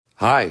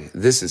Hi,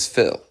 this is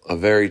Phil, a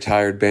very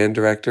tired band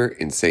director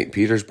in St.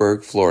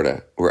 Petersburg,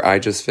 Florida, where I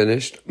just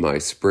finished my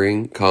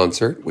spring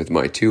concert with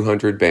my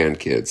 200 band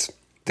kids.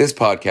 This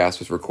podcast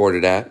was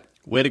recorded at...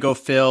 Way to go,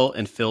 Phil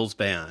and Phil's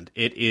band.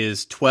 It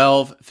is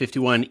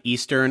 12:51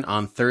 Eastern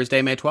on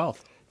Thursday, May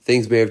 12th.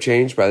 Things may have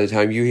changed by the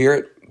time you hear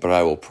it, but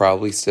I will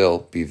probably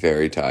still be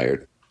very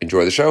tired.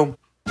 Enjoy the show.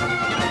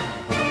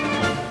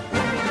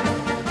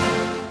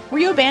 Were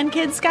you a band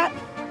kid, Scott?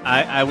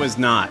 I was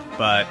not,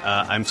 but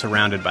I'm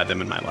surrounded by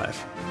them in my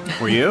life.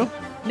 Were you?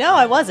 No,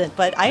 I wasn't,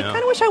 but I kind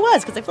of wish I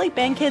was, because I feel like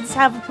band kids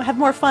have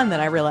more fun than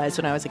I realized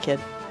when I was a kid.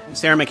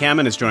 Sarah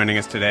McCammon is joining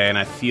us today, and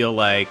I feel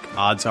like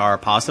odds are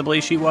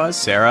possibly she was.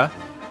 Sarah?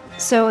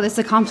 So it's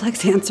a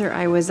complex answer.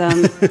 I was,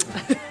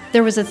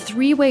 there was a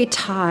three-way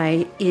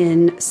tie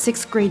in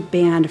sixth grade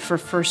band for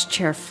first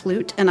chair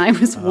flute, and I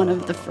was one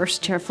of the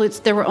first chair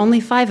flutes. There were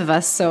only 5 of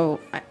us, so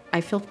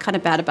I feel kind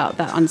of bad about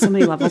that on so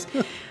many levels.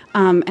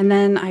 And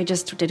then I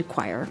just did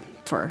choir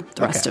for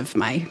the rest of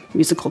my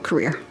musical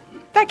career.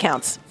 That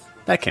counts.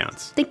 That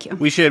counts. Thank you.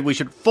 We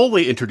should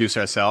fully introduce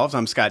ourselves.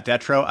 I'm Scott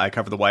Detrow. I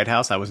cover the White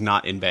House. I was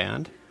not in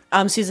band.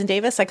 I'm Susan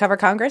Davis. I cover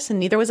Congress, and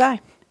neither was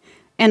I.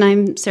 And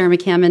I'm Sarah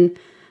McCammon.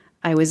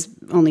 I was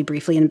only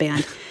briefly in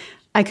band.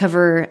 I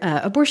cover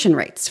abortion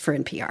rights for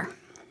NPR.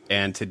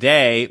 And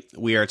today,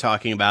 we are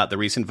talking about the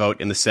recent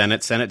vote in the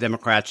Senate. Senate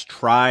Democrats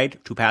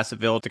tried to pass a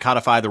bill to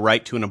codify the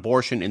right to an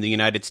abortion in the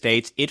United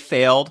States. It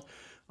failed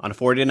on a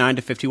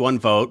 49-51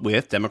 vote,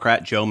 with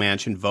Democrat Joe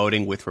Manchin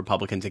voting with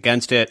Republicans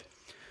against it.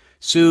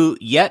 Sue,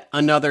 yet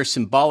another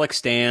symbolic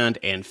stand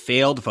and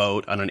failed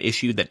vote on an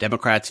issue that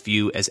Democrats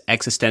view as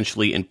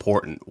existentially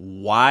important.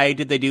 Why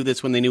did they do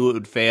this when they knew it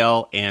would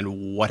fail,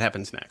 and what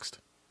happens next?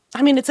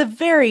 I mean, it's a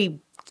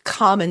very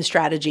common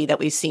strategy that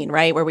we've seen,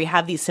 right? Where we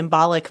have these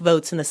symbolic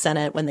votes in the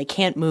Senate when they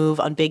can't move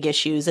on big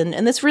issues.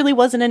 And this really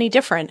wasn't any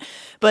different.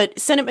 But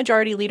Senate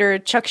Majority Leader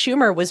Chuck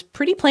Schumer was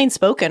pretty plain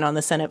spoken on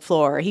the Senate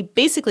floor. He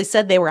basically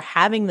said they were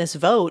having this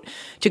vote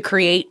to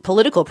create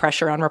political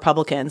pressure on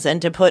Republicans and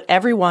to put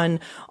everyone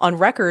on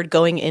record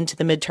going into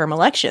the midterm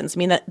elections. I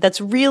mean, that's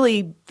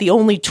really the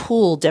only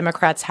tool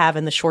Democrats have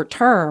in the short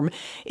term,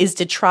 is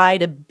to try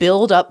to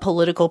build up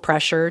political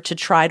pressure to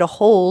try to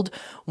hold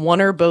one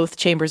or both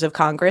chambers of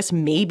Congress,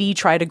 maybe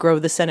try to grow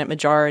the Senate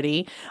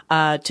majority,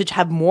 to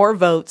have more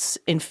votes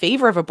in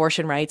favor of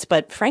abortion rights.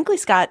 But frankly,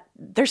 Scott,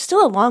 they're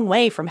still a long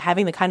way from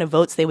having the kind of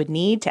votes they would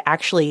need to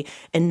actually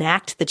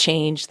enact the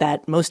change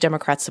that most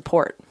Democrats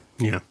support.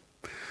 Yeah.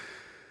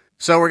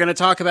 So we're going to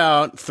talk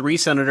about 3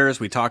 senators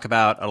we talk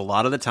about a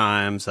lot of the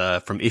times,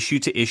 from issue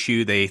to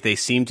issue. They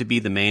seem to be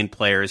the main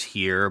players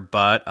here,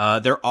 but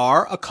there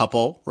are a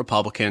couple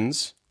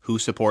Republicans who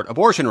support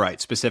abortion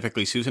rights,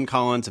 specifically Susan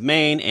Collins of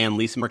Maine and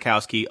Lisa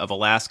Murkowski of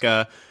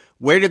Alaska.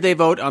 Where did they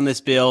vote on this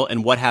bill,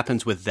 and what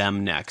happens with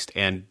them next?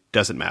 And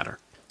does it matter?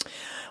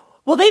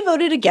 Well, they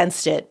voted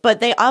against it,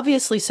 but they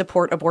obviously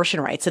support abortion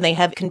rights, and they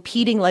have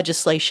competing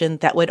legislation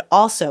that would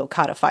also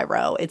codify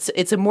Roe.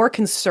 It's a more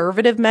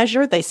conservative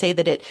measure. They say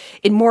that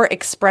it more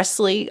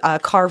expressly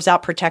carves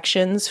out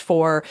protections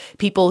for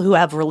people who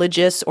have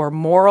religious or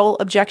moral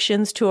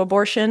objections to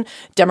abortion.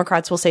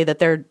 Democrats will say that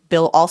their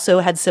bill also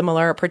had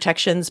similar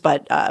protections,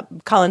 but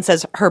Collins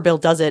says her bill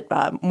does it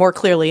more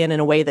clearly and in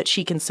a way that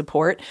she can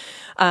support.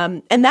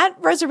 And that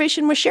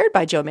reservation was shared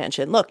by Joe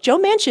Manchin. Look, Joe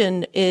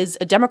Manchin is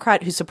a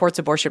Democrat who supports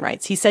abortion rights.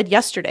 He said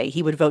yesterday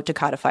he would vote to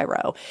codify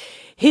Roe.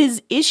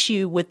 His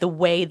issue with the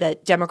way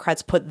that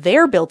Democrats put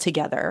their bill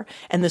together,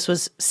 and this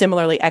was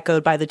similarly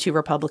echoed by the 2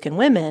 Republican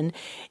women,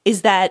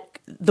 is that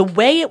the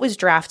way it was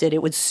drafted,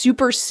 it would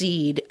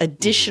supersede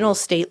additional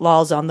state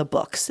laws on the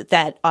books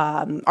that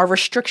are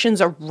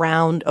restrictions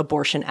around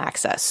abortion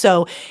access.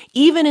 So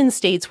even in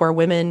states where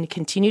women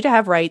continue to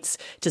have rights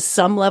to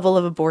some level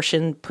of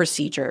abortion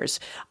procedures,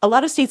 a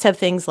lot of states have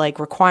things like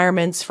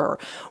requirements for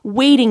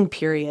waiting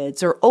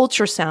periods or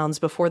ultrasounds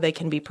before they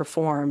can be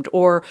performed,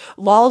 or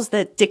laws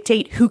that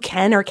dictate who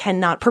can or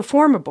cannot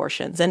perform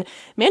abortions. And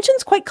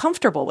Manchin's quite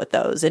comfortable with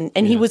those. And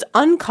he was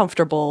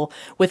uncomfortable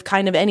with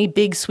kind of any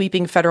big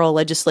sweeping federal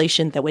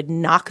legislation that would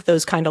knock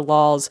those kind of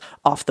laws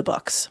off the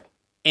books.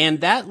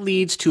 And that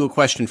leads to a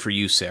question for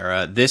you,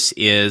 Sarah. This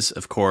is,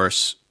 of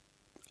course,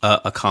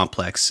 a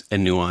complex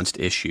and nuanced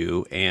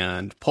issue,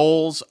 and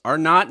polls are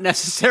not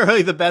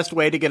necessarily the best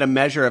way to get a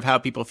measure of how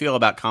people feel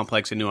about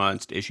complex and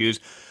nuanced issues.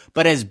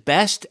 But as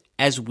best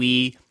as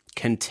we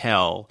can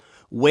tell,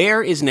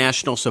 where is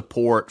national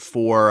support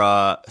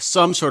for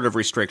some sort of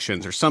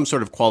restrictions or some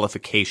sort of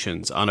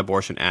qualifications on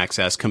abortion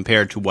access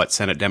compared to what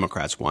Senate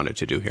Democrats wanted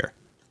to do here?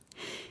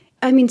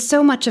 I mean,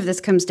 so much of this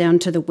comes down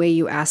to the way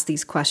you ask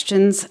these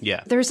questions.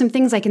 Yeah. There are some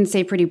things I can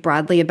say pretty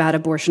broadly about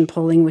abortion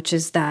polling, which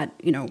is that,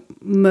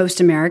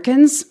 most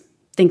Americans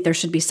think there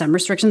should be some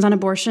restrictions on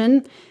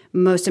abortion.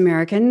 Most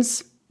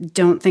Americans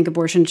don't think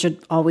abortion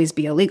should always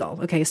be illegal.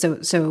 Okay,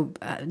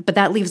 but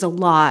that leaves a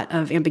lot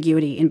of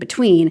ambiguity in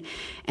between.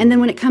 And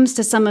then when it comes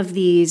to some of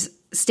these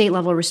state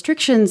level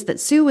restrictions that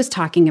Sue was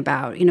talking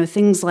about,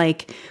 things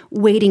like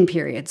waiting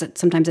periods.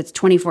 Sometimes it's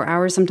 24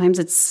 hours, sometimes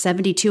it's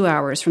 72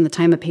 hours from the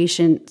time a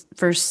patient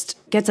first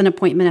gets an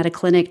appointment at a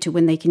clinic to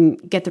when they can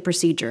get the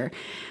procedure.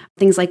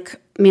 Things like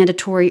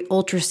mandatory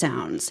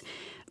ultrasounds.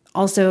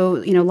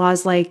 Also,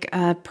 laws like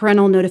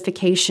parental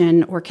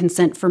notification or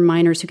consent for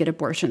minors who get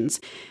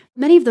abortions.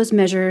 Many of those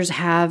measures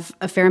have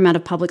a fair amount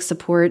of public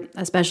support,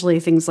 especially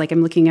things like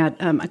I'm looking at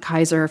a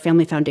Kaiser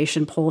Family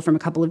Foundation poll from a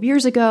couple of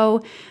years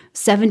ago.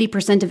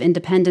 70% of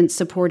independents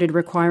supported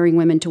requiring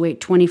women to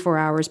wait 24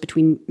 hours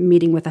between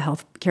meeting with a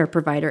health care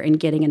provider and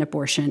getting an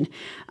abortion.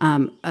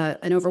 An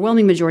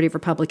overwhelming majority of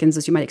Republicans,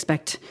 as you might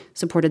expect,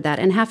 supported that,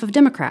 and half of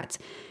Democrats.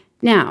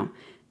 Now,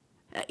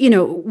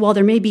 while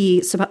there may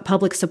be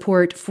public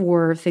support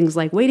for things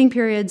like waiting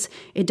periods,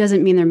 it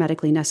doesn't mean they're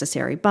medically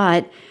necessary.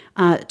 But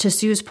to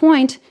Sue's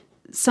point,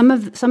 some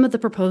of the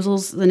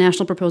proposals, the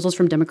national proposals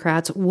from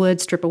Democrats,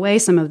 would strip away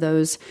some of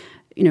those,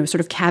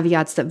 sort of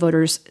caveats that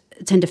voters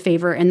tend to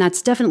favor, and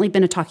that's definitely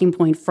been a talking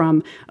point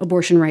from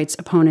abortion rights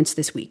opponents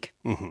this week.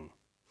 Mm-hmm.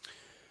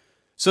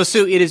 So,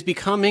 Sue, it is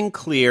becoming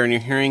clear, and you're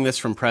hearing this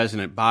from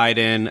President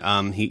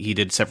Biden. He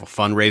did several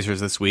fundraisers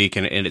this week,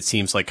 and it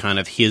seems like kind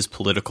of his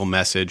political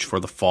message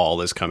for the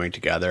fall is coming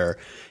together.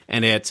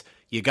 And it's,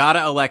 you got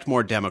to elect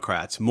more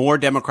Democrats,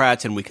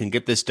 and we can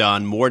get this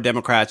done, more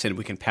Democrats, and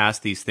we can pass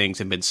these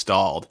things and been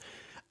stalled.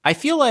 I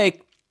feel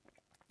like,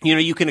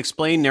 you can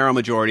explain narrow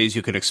majorities,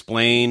 you can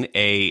explain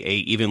a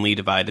evenly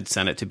divided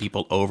Senate to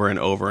people over and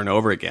over and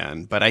over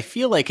again. But I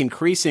feel like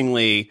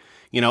increasingly,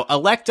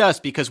 elect us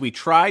because we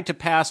tried to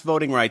pass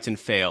voting rights and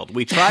failed.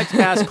 We tried to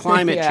pass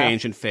climate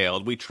change and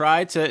failed. We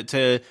tried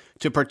to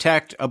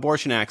protect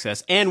abortion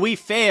access and we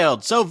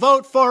failed. So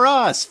vote for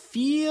us.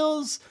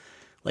 Feels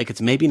like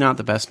it's maybe not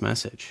the best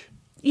message.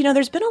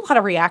 There's been a lot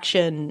of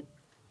reaction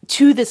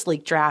to this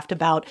leaked draft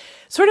about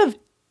sort of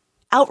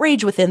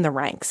outrage within the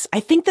ranks. I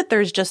think that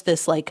there's just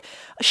this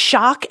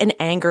shock and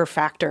anger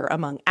factor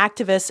among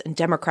activists and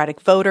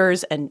Democratic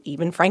voters and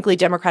even, frankly,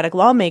 Democratic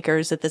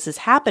lawmakers that this is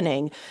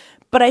happening.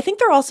 But I think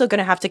they're also going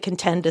to have to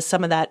contend to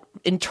some of that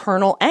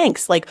internal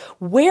angst. Like,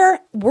 where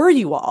were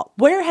you all?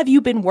 Where have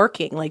you been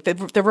working? Like,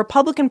 the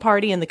Republican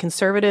Party and the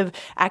conservative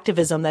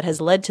activism that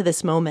has led to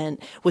this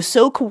moment was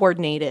so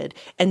coordinated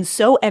and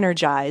so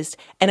energized.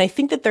 And I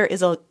think that there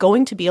is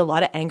going to be a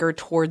lot of anger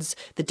towards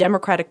the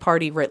Democratic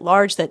Party writ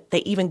large that they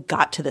even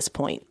got to this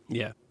point.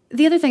 Yeah.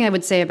 The other thing I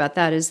would say about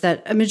that is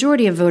that a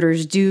majority of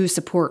voters do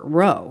support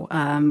Roe,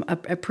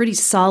 a pretty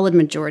solid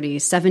majority,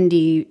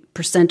 70%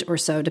 or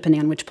so, depending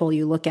on which poll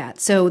you look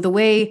at. So the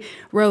way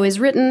Roe is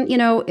written,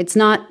 it's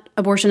not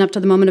abortion up to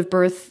the moment of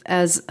birth,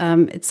 as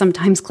it's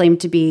sometimes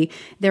claimed to be.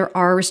 There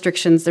are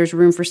restrictions. There's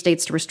room for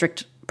states to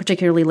restrict,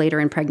 particularly later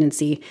in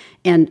pregnancy,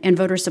 and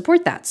voters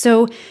support that.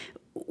 So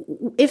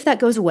if that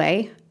goes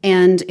away,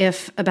 and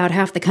if about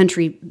half the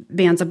country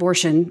bans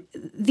abortion,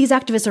 these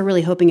activists are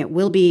really hoping it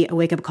will be a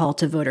wake-up call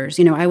to voters.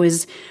 I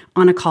was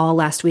on a call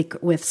last week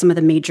with some of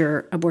the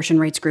major abortion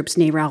rights groups,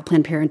 NARAL,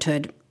 Planned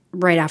Parenthood,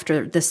 right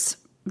after this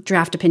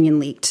draft opinion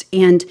leaked.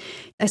 And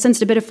I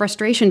sensed a bit of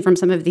frustration from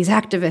some of these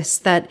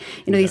activists that,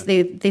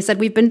 they said,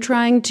 we've been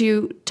trying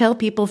to tell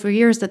people for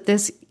years that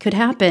this could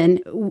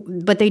happen,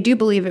 but they do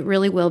believe it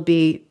really will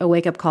be a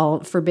wake-up call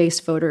for base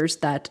voters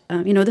that,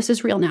 this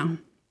is real now.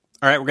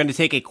 All right, we're going to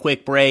take a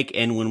quick break,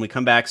 and when we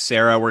come back,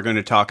 Sarah, we're going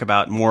to talk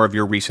about more of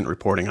your recent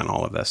reporting on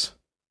all of this.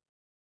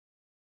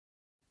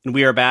 And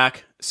we are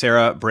back.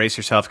 Sarah, brace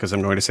yourself because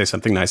I'm going to say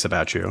something nice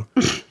about you.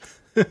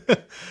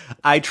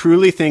 I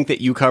truly think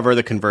that you cover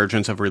the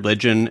convergence of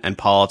religion and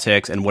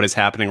politics and what is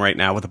happening right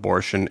now with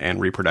abortion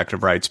and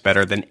reproductive rights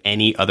better than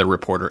any other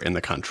reporter in the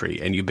country,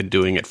 and you've been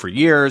doing it for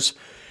years.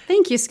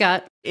 Thank you,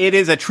 Scott. It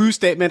is a true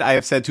statement I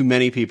have said to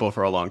many people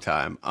for a long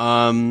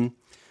time.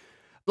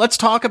 Let's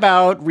talk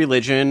about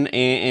religion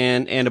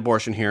and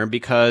abortion here,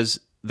 because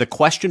the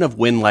question of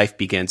when life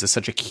begins is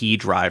such a key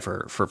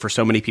driver for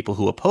so many people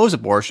who oppose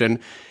abortion,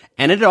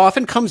 and it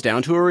often comes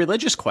down to a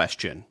religious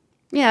question.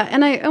 Yeah,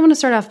 and I want to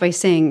start off by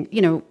saying,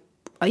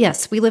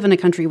 yes, we live in a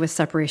country with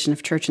separation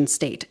of church and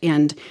state,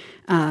 and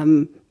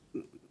I'm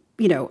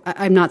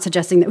not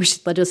suggesting that we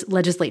should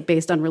legislate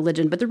based on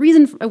religion, but the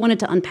reason I wanted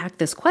to unpack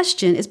this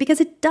question is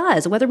because it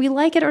does, whether we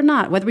like it or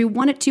not, whether we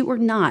want it to or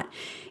not.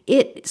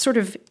 It sort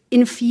of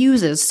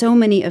infuses so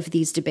many of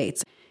these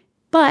debates.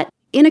 But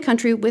in a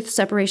country with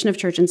separation of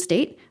church and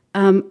state,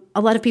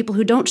 a lot of people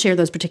who don't share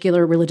those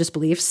particular religious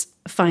beliefs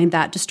find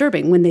that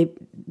disturbing when they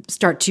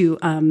start to,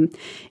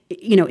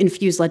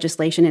 infuse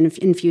legislation and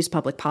infuse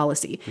public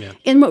policy. Yeah.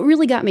 And what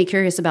really got me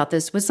curious about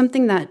this was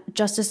something that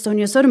Justice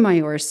Sonia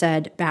Sotomayor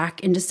said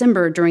back in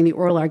December during the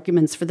oral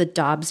arguments for the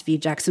Dobbs v.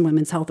 Jackson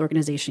Women's Health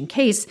Organization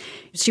case.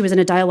 She was in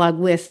a dialogue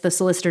with the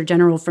Solicitor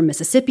General from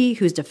Mississippi,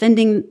 who's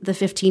defending the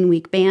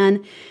 15-week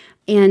ban.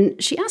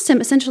 And she asked him,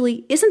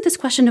 essentially, isn't this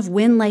question of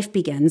when life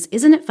begins,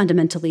 isn't it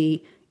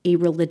fundamentally a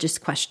religious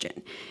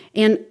question?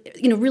 And,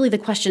 really the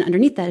question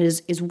underneath that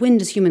is when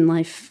does human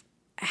life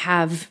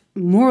have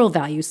moral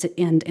values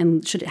and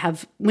when should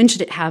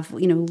it have,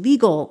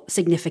 legal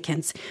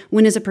significance?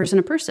 When is a person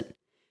a person?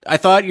 I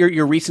thought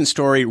your recent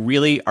story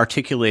really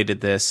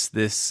articulated this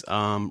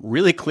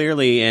really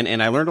clearly,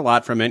 and I learned a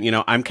lot from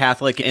it. I'm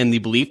Catholic, and the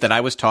belief that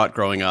I was taught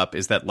growing up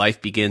is that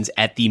life begins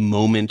at the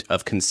moment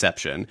of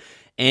conception.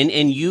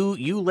 And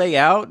you lay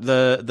out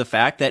the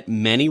fact that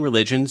many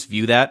religions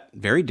view that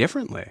very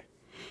differently.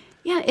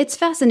 Yeah, it's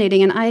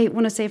fascinating, and I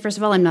want to say, first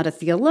of all, I'm not a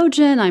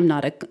theologian. I'm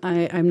not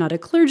a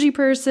clergy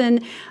person,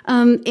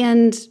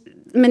 and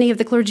many of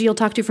the clergy you'll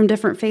talk to from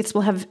different faiths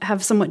will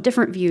have somewhat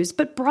different views.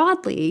 But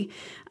broadly,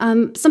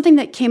 something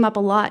that came up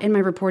a lot in my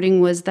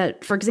reporting was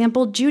that, for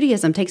example,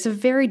 Judaism takes a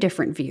very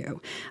different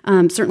view.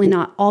 Certainly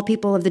not all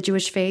people of the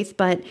Jewish faith,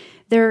 but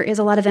there is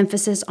a lot of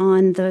emphasis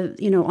on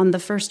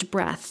the first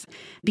breath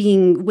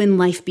being when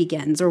life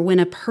begins or when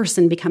a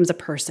person becomes a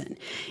person.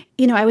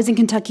 I was in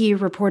Kentucky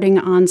reporting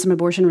on some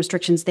abortion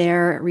restrictions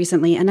there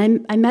recently, and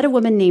I met a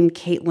woman named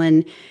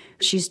Caitlin.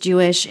 She's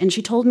Jewish, and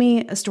she told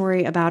me a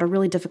story about a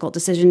really difficult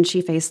decision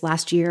she faced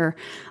last year.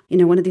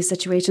 One of these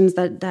situations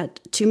that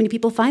too many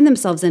people find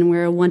themselves in,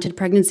 where a wanted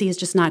pregnancy is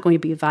just not going to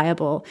be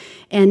viable.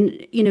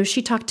 And,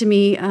 she talked to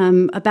me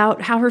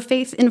about how her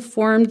faith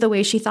informed the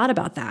way she thought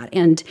about that.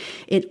 And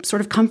it sort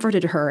of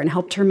comforted her and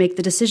helped her make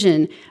the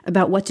decision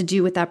about what to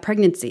do with that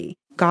pregnancy.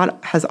 God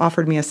has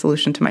offered me a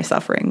solution to my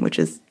suffering, which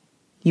is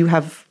you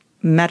have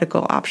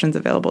medical options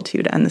available to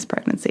you to end this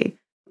pregnancy.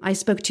 I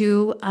spoke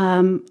to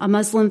a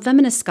Muslim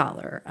feminist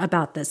scholar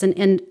about this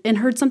and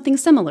heard something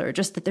similar,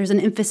 just that there's an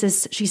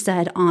emphasis, she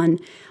said, on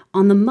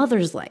the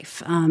mother's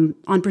life,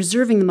 on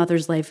preserving the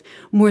mother's life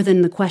more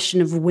than the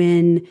question of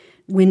when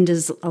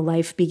does a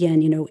life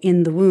begin,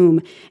 in the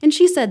womb. And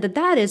she said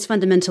that is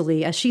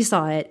fundamentally, as she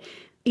saw it,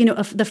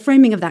 the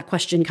framing of that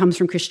question comes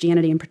from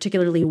Christianity, and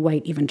particularly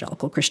white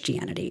evangelical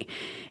Christianity.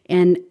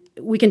 And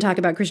we can talk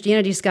about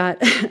Christianity, Scott.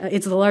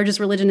 It's the largest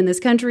religion in this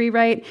country,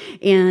 right?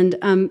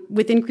 And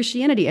within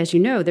Christianity, as you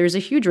know, there's a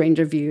huge range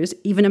of views,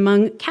 even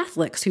among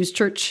Catholics, whose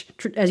church,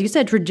 as you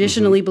said,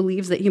 traditionally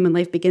believes that human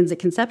life begins at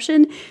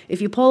conception.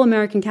 If you poll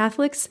American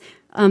Catholics,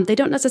 they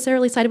don't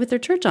necessarily side with their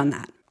church on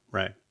that.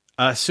 Right.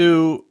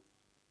 Sue,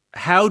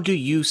 how do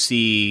you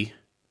see,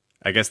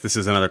 I guess this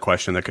is another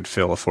question that could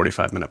fill a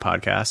 45-minute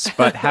podcast,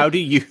 but how do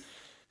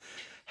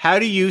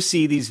you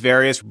see these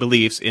various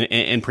beliefs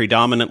and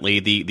predominantly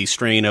the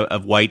strain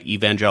of white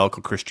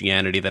evangelical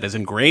Christianity that has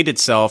ingrained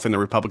itself in the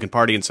Republican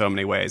Party in so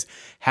many ways?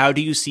 How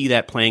do you see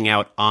that playing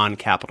out on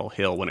Capitol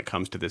Hill when it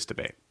comes to this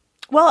debate?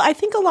 Well, I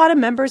think a lot of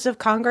members of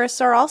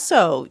Congress are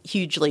also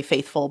hugely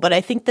faithful, but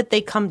I think that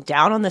they come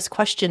down on this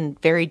question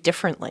very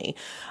differently.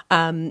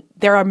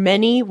 There are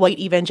many white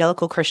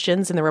evangelical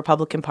Christians in the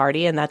Republican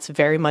Party, and that's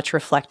very much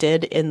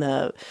reflected in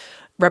the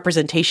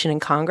representation in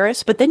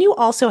Congress. But then you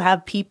also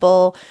have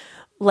people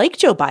like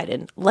Joe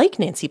Biden, like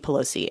Nancy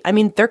Pelosi. I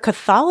mean, their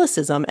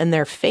Catholicism and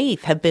their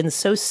faith have been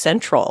so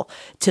central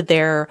to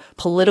their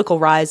political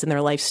rise and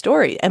their life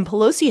story. And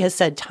Pelosi has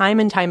said time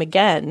and time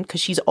again,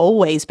 because she's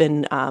always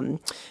been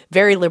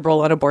very liberal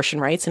on abortion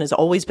rights and has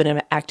always been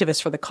an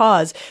activist for the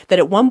cause, that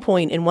at one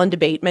point in one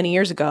debate many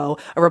years ago,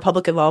 a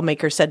Republican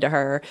lawmaker said to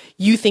her,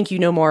 "You think you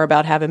know more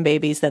about having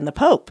babies than the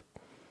Pope?"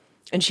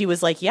 And she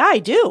was like, "Yeah, I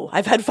do.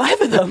 I've had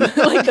 5 of them.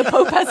 Like, the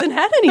Pope hasn't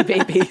had any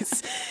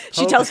babies."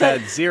 She tells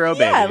had 0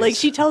 babies. Yeah, like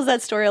she tells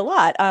that story a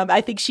lot.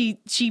 I think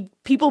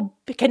people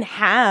can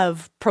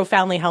have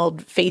profoundly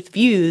held faith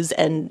views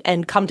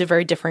and come to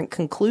very different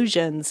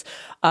conclusions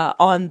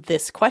on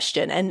this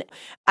question. And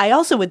I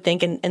also would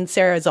think, and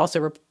Sarah has also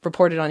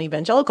reported on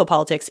evangelical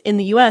politics in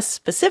the U.S.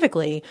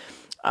 specifically,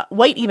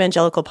 white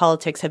evangelical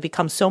politics have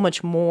become so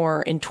much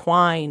more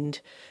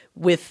entwined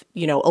with,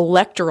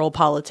 electoral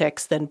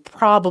politics than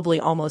probably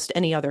almost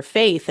any other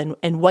faith.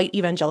 And white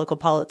evangelical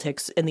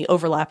politics and the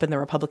overlap in the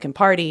Republican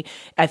Party,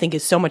 I think,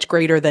 is so much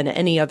greater than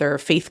any other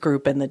faith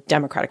group in the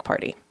Democratic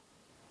Party.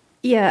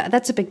 Yeah,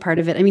 that's a big part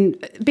of it. I mean,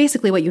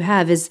 basically what you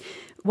have is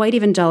white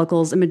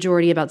evangelicals, a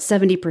majority, about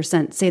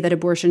 70%, say that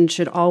abortion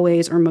should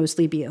always or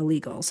mostly be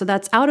illegal. So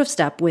that's out of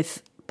step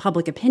with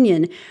public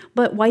opinion.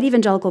 But white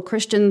evangelical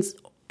Christians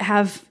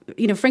have,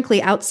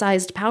 frankly,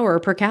 outsized power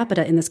per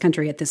capita in this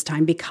country at this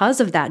time because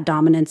of that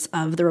dominance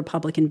of the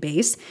Republican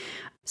base.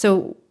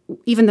 So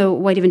even though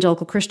white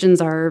evangelical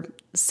Christians are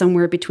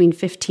somewhere between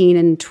 15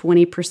 and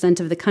 20%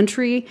 of the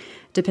country,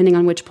 depending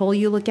on which poll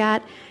you look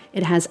at,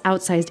 it has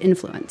outsized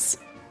influence.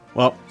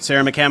 Well,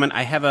 Sarah McCammon,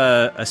 I have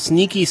a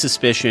sneaky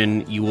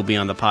suspicion you will be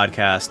on the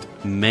podcast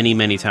many,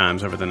 many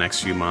times over the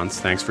next few months.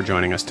 Thanks for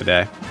joining us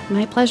today.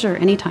 My pleasure.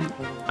 Anytime.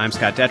 I'm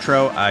Scott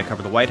Detrow. I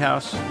cover the White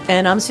House.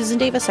 And I'm Susan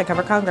Davis. I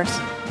cover Congress.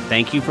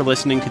 Thank you for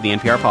listening to the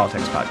NPR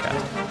Politics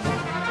Podcast.